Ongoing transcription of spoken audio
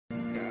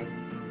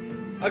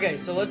Okay,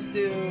 so let's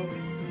do.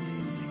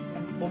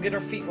 We'll get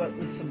our feet wet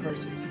with some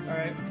verses. All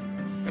right.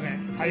 Okay.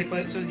 How do you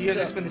play? So you guys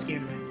explain this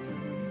game to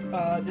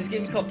me. This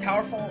game's called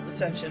TowerFall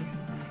Ascension.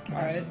 All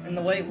right, and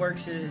the way it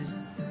works is,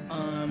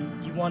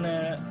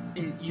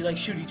 you like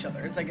shoot each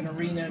other. It's like an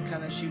arena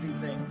kind of shooting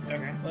thing.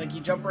 Okay. Like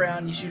you jump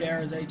around, you shoot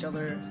arrows at each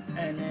other,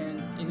 and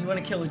you want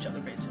to kill each other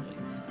basically.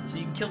 So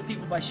you can kill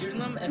people by shooting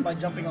them and by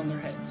jumping on their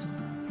heads.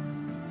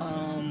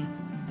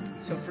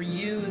 So for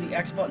you, the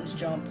X buttons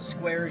jump,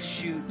 square is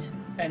shoot,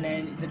 and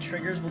then the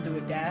triggers will do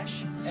a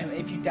dash. And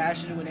if you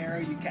dash into an arrow,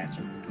 you catch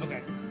it.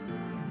 Okay.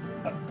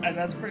 And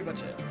that's pretty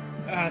much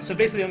it. So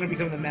basically, I'm going to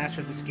become the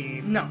master of this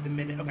game. No. The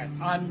minute. Okay.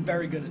 I'm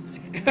very good at this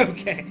game.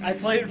 Okay. I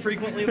play it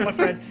frequently with my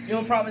friends. You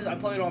know, the problem is I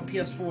play it on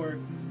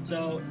PS4,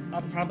 so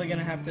I'm probably going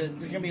to have to...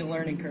 There's going to be a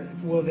learning curve.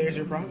 Well, there's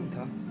your problem,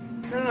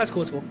 Tom. No, that's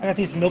cool, it's cool. I got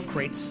these milk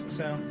crates,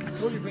 so... I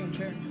told you to bring a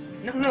chair.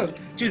 No.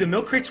 Dude, the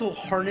milk crates will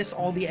harness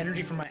all the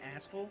energy from my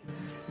asshole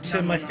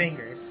to my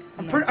fingers.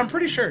 I'm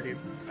pretty sure, dude.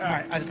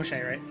 Alright, I have to push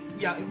A, right?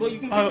 Yeah, well, you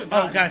can pick Oh, the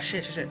guy. God,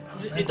 shit.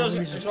 It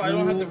doesn't... So I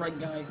don't have the right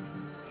guy.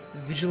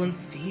 Vigilant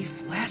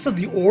Thief? Last of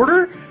the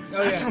Order?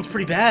 Oh, that sounds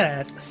pretty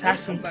badass.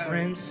 Assassin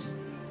Prince.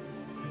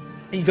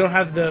 And you don't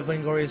have the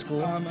Vainglorious Ghoul?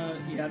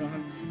 Yeah, I don't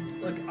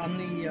have... Look, I'm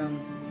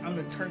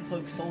the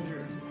Turncloak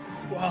Soldier.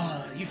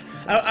 Wow,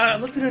 I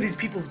looked into these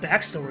people's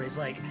backstories.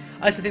 Like,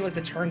 I used to think like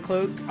the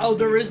Turncloak. Oh,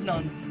 there is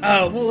none.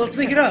 Oh, well, let's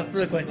make it up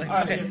real quick. Like,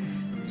 Right, okay.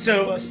 yeah.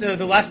 So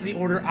the Last of the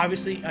Order,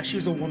 obviously, she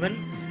was a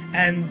woman,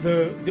 and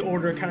the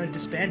Order kind of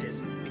disbanded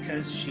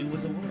because she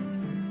was a woman.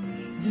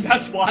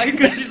 That's why?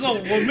 Because she's a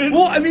woman?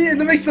 Well, I mean,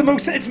 that makes the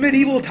most sense. It's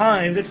medieval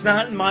times. It's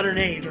not modern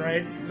age,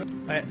 right?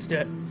 Alright, let's do it.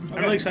 Okay.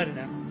 I'm really excited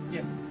now.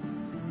 Yeah.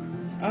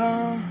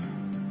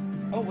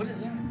 Oh, what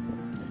is that?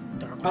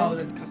 Dark Oh, World?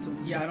 that's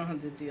custom. Yeah, I don't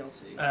have the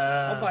DLC. Uh,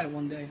 I'll buy it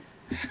one day.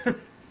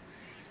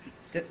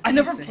 I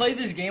never played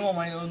this game on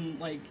my own,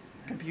 like,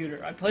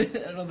 computer. I played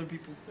it at other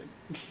people's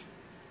things.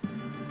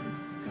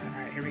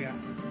 Alright, here we go.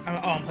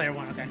 I'm player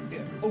one, okay. Yeah.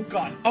 Oh,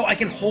 God. Oh, I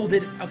can hold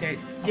it. Okay.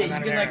 Yeah, I'm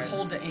out you of can, like, arrows.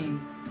 hold the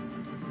aim.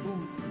 Ooh,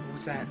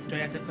 what's that? Do I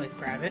have to, like,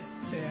 grab it?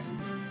 Yeah.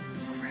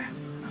 Crap.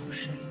 Oh,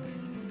 shit.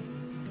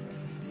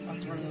 I'm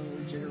just running a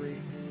little jittery.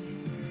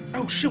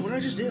 Oh, shit, what did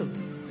I just do?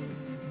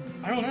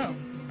 I don't know.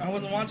 I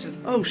wasn't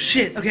watching. Oh,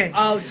 shit, okay.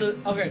 Oh, so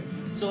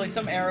like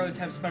some arrows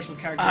have special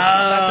characteristics.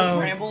 That's a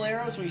bramble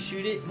arrow, so we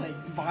shoot it, like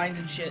vines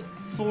and shit.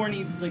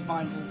 Thorny like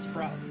vines will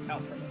sprout out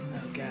from it.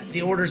 Oh god,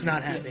 the Order's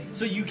not happy. Yeah.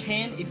 So you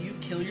can, if you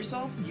kill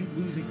yourself, you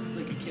lose a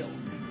kill.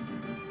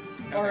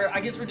 Or I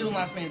guess we're doing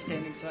last man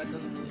standing, so that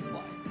doesn't really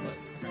apply.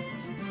 But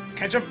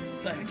can I jump?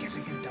 I guess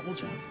I can double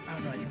jump. I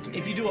don't know. I can do.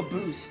 If you do a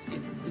boost,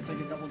 it's like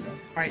a double jump.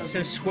 All right,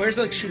 so squares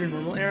like shoot a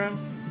normal arrow.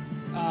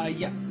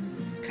 Yeah.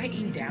 Can I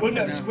aim down? Well,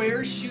 no,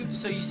 squares shoot.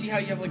 So you see how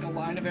you have like a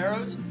line of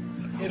arrows?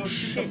 It'll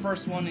shoot the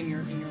first one in your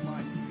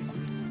line.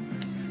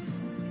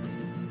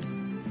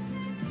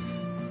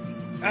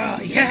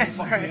 Oh yes!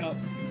 All right.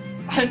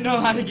 I didn't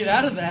know how to get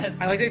out of that.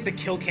 I like that the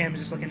kill cam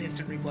is just like an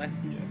instant replay.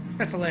 Yeah.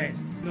 That's hilarious.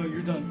 No,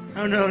 you're done.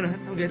 Oh no,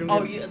 I'm good.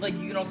 Oh, yeah, like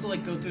you can also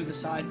like go through the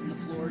sides and the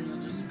floor, and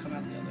you'll just come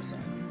out the other side.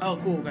 Oh,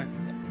 cool. Okay.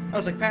 I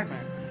was like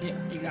Pac-Man. Yeah,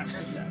 exactly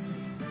like that.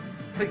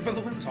 Like, by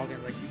the way I'm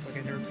talking, like it's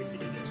like I never played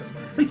video games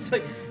before. It's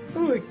like, oh,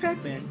 like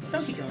Pac-Man,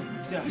 Donkey Kong.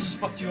 Dude, I just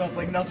fucked you up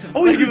like nothing.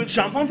 Oh, you can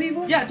jump on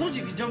people? Yeah, I told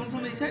you if you jump on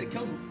somebody's head, it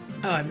kills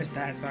them. Oh, I missed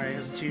that. Sorry, I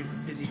was too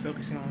busy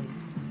focusing on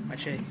my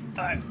chick.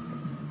 Alright.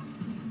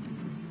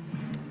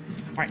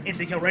 Alright,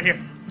 instant kill right here.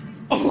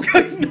 Oh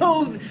god,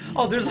 no!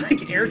 Oh, there's like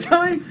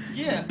airtime?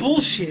 Yeah. It's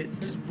bullshit.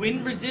 There's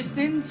wind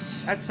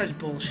resistance. That's such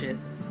bullshit.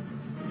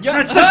 Yeah.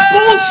 That's such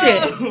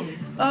bullshit!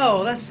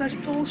 Oh, that's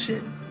such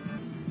bullshit.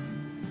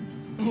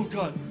 Oh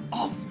god.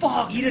 Oh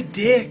fuck! Eat a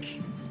dick!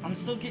 I'm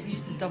still getting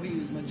used to W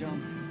as my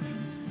jump.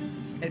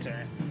 It's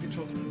alright. My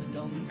controls are really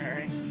dumb.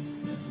 Alright.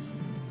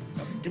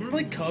 Do you remember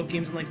like co-op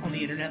games like on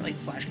the internet, like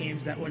flash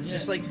games that would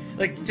just like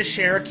to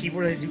share a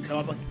keyboard they do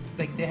co-op,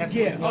 like they have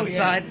one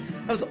side?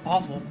 That was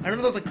awful. I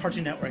remember those like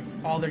Cartoon Network.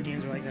 All their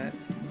games were like that.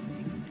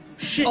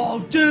 Shit! Oh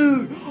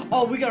dude!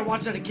 Oh, we gotta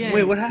watch that again.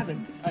 Wait, what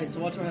happened? Alright, so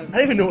watch what happened. I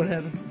didn't even know what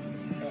happened.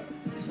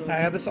 So I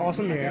have this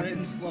awesome I mirror. got it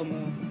in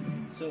slow-mo.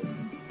 So,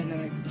 and then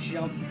I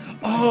jumped.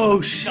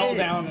 Oh Fell shit!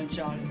 down and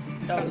shot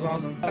it. That was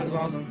awesome. That was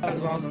awesome. That was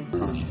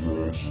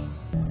awesome.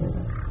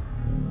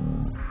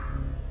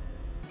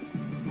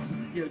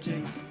 Yo,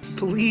 Jinx.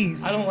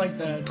 Please. I don't like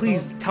that.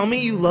 Please, tell me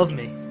you love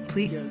me.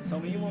 Please. Yeah, tell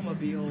me you want my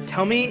beehole.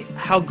 Tell me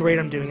how great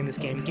I'm doing in this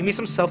game. Give me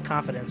some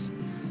self-confidence.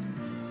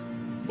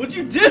 What'd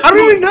you do? I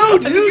don't even know, I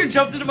think dude. you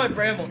jumped into my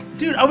bramble.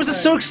 Dude, I was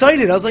just so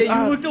excited. I was like,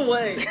 Yeah, you looked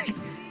away.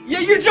 Yeah,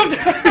 you jumped.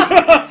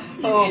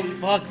 oh,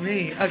 fuck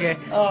me. Okay.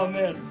 Oh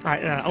man.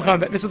 Alright, no, I'm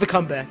coming back. This is the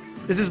comeback.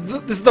 This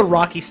is the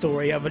Rocky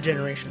story of a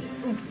generation.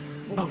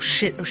 Oh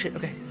shit,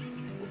 okay.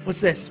 What's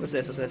this?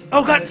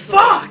 Oh god,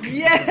 fuck!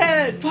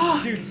 Yeah!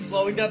 Fuck! Dude,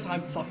 slowing down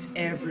time fucks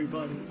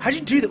everybody. How'd you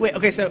do that? Wait,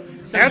 okay, so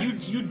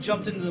you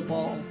jumped into the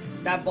ball.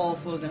 That ball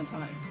slows down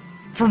time.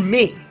 For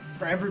me.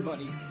 For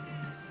everybody.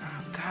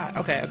 Oh god,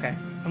 okay.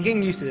 I'm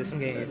getting used to this,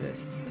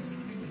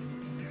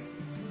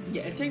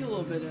 Yeah, it takes a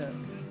little bit of...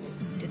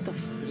 Get the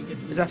to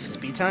get Is that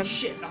speed time?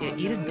 Shit. Yeah, Oh,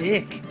 eat no, a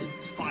dick.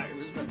 It's fire. It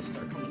was about to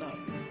start coming up.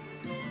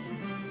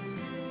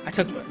 I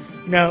took...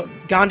 No,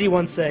 Gandhi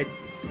once said,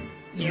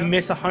 you Yeah.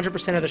 miss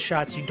 100% of the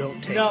shots you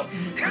don't take. No,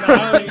 I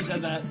don't think he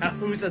said that.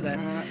 Who said that?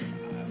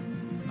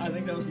 I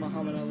think that was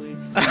Muhammad Ali.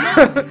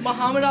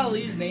 Muhammad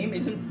Ali's name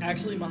isn't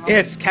actually Muhammad. Yeah,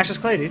 it's Cassius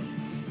Clay, dude.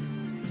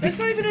 That's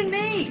not even a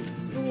name.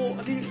 Well,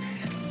 I mean...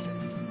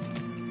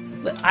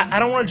 I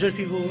don't want to judge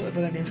people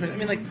for their name choice. I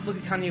mean, like, look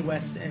at Kanye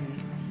West and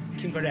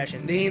Kim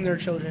Kardashian. They name their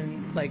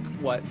children, like,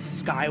 what?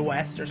 Sky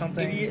West or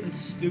something? Idiot and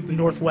stupid.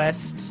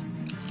 Northwest,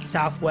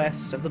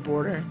 Southwest of the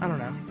border. I don't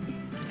know.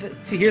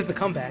 See, here's the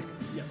comeback.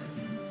 Yeah.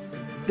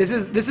 This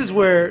is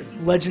where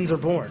legends are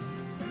born.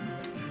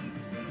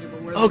 Yeah,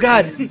 but where Oh the-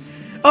 god!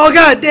 Oh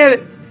god, damn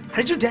it! How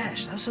did you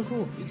dash? That was so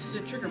cool. It's the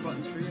trigger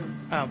buttons for you.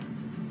 Oh.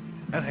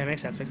 Okay,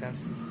 makes sense, makes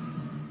sense.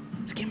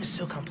 This game is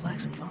so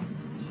complex and fun.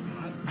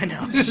 I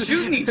know.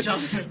 Shooting each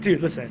other. Dude,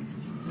 listen.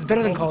 It's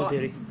better than Oh, Call of God.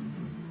 Duty.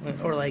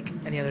 Or like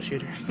any other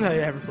shooter that I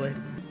ever played.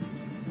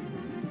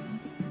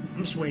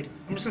 I'm just waiting.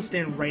 I'm just gonna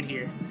stand right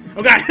here.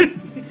 Oh god!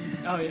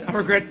 Oh yeah. I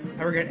regret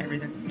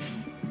everything.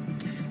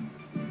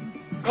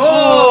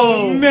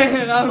 Oh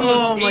man! I almost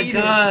Oh my ate it.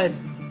 god!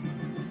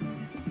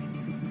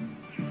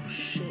 Oh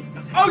shit.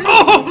 Okay.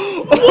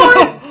 Oh,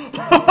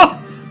 What?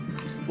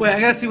 Wait, I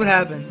gotta see what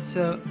happened.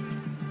 So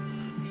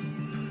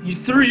you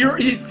threw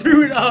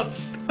it up.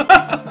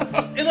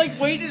 It like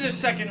waited a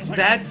second. It's like,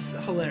 That's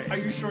hilarious. are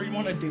you sure you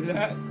want to do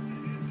that?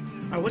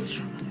 Alright, I'm just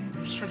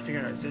trying to figure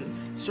it out. So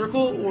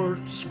circle or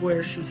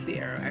square shoots the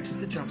arrow. X is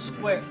the jump.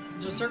 Wait,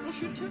 does circle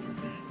shoot too?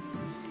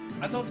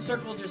 I thought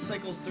circle just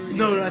cycles through.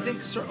 No, I think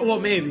well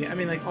maybe. I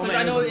mean like all Because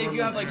my I know arrows are if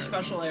you have normal like arrows.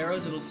 special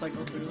arrows, it'll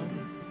cycle through them.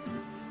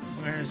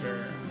 All my arrows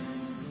are.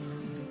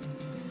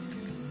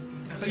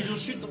 But you'll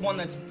shoot the one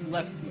that's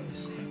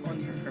leftmost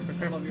on your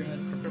above your head.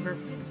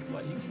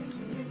 What, you can't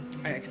see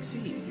it? I can see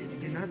you.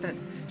 You're not that.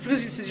 It's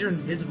because it says you're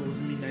invisible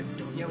doesn't mean I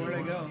don't. Yeah, know where'd I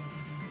you are. go?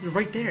 You're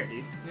right there,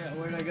 dude. Yeah,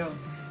 where'd I go?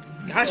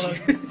 Got you.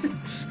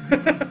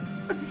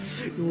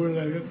 Where'd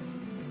I go?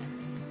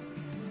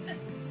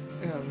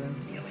 Oh man.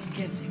 Yeah, but you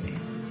can't see me.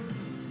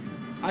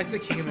 I like the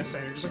king of the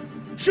center. Just like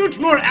shoot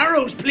more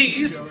arrows,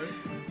 please.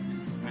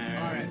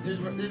 Alright, this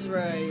is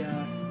where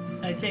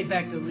I take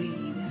back the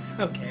lead.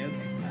 Okay.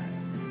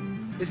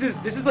 This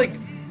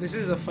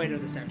is a fight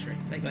of the century.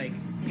 Like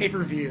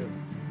pay-per-view.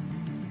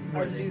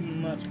 Ours is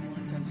much more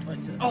intense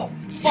fights. Oh,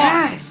 fuck!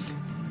 Yes.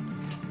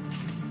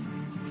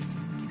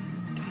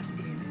 God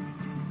damn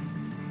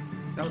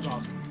it. That was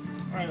awesome.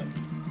 Alright, this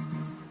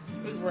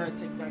is where I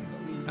take back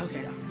the lead.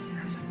 Okay.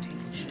 That's like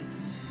taking shit.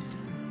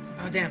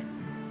 Oh damn.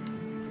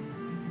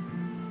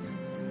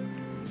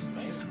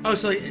 Oh,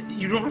 so like,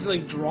 you don't have to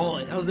like draw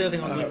it. That was the other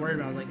thing I was like worried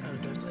about. I was like, oh,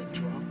 do I have to like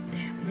draw?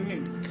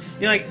 Damn.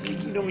 You know, like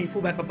when you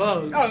pull back a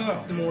bow, Oh,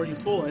 no. the more you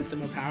pull it, the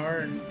more power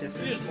and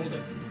distance. You just hold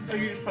it. Oh,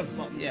 you just press the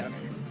button. Yeah.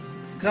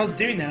 Because I was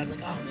doing that, I was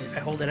like, oh man, if I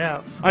hold it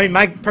out. I mean,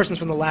 my person's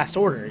from the last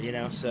order, you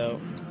know, so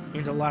it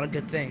means a lot of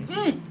good things.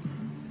 That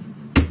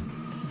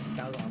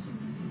was awesome.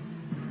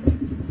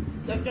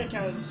 That's gonna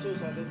count as a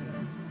suicide, doesn't it?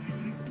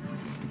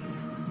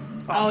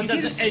 Oh, It you can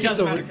just doesn't. It skip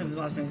doesn't the matter because it's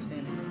last man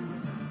standing.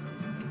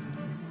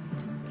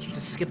 You can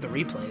just skip the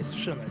replays.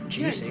 Shit, they're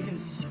juicy. Yeah, you can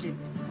skip.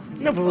 The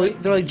fucking No,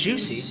 but they're like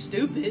juicy.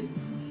 Stupid.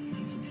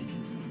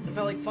 I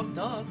felt like fucked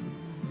up.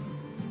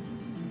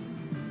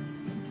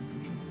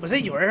 Was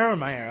that your arrow or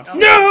my arrow? Oh.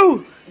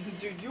 No!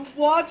 Dude, you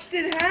watched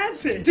it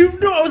happen. Dude,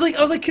 no, I was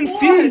like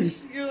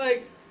confused. You're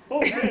like,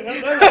 oh man,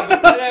 and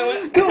I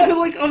went. No, but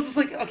like I was just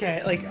like,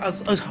 okay, like I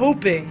was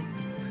hoping.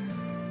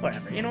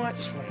 Whatever. You know what?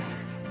 Just whatever.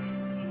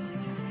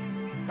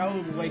 That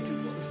was way too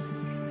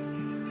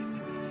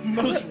close.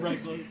 Most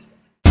reckless.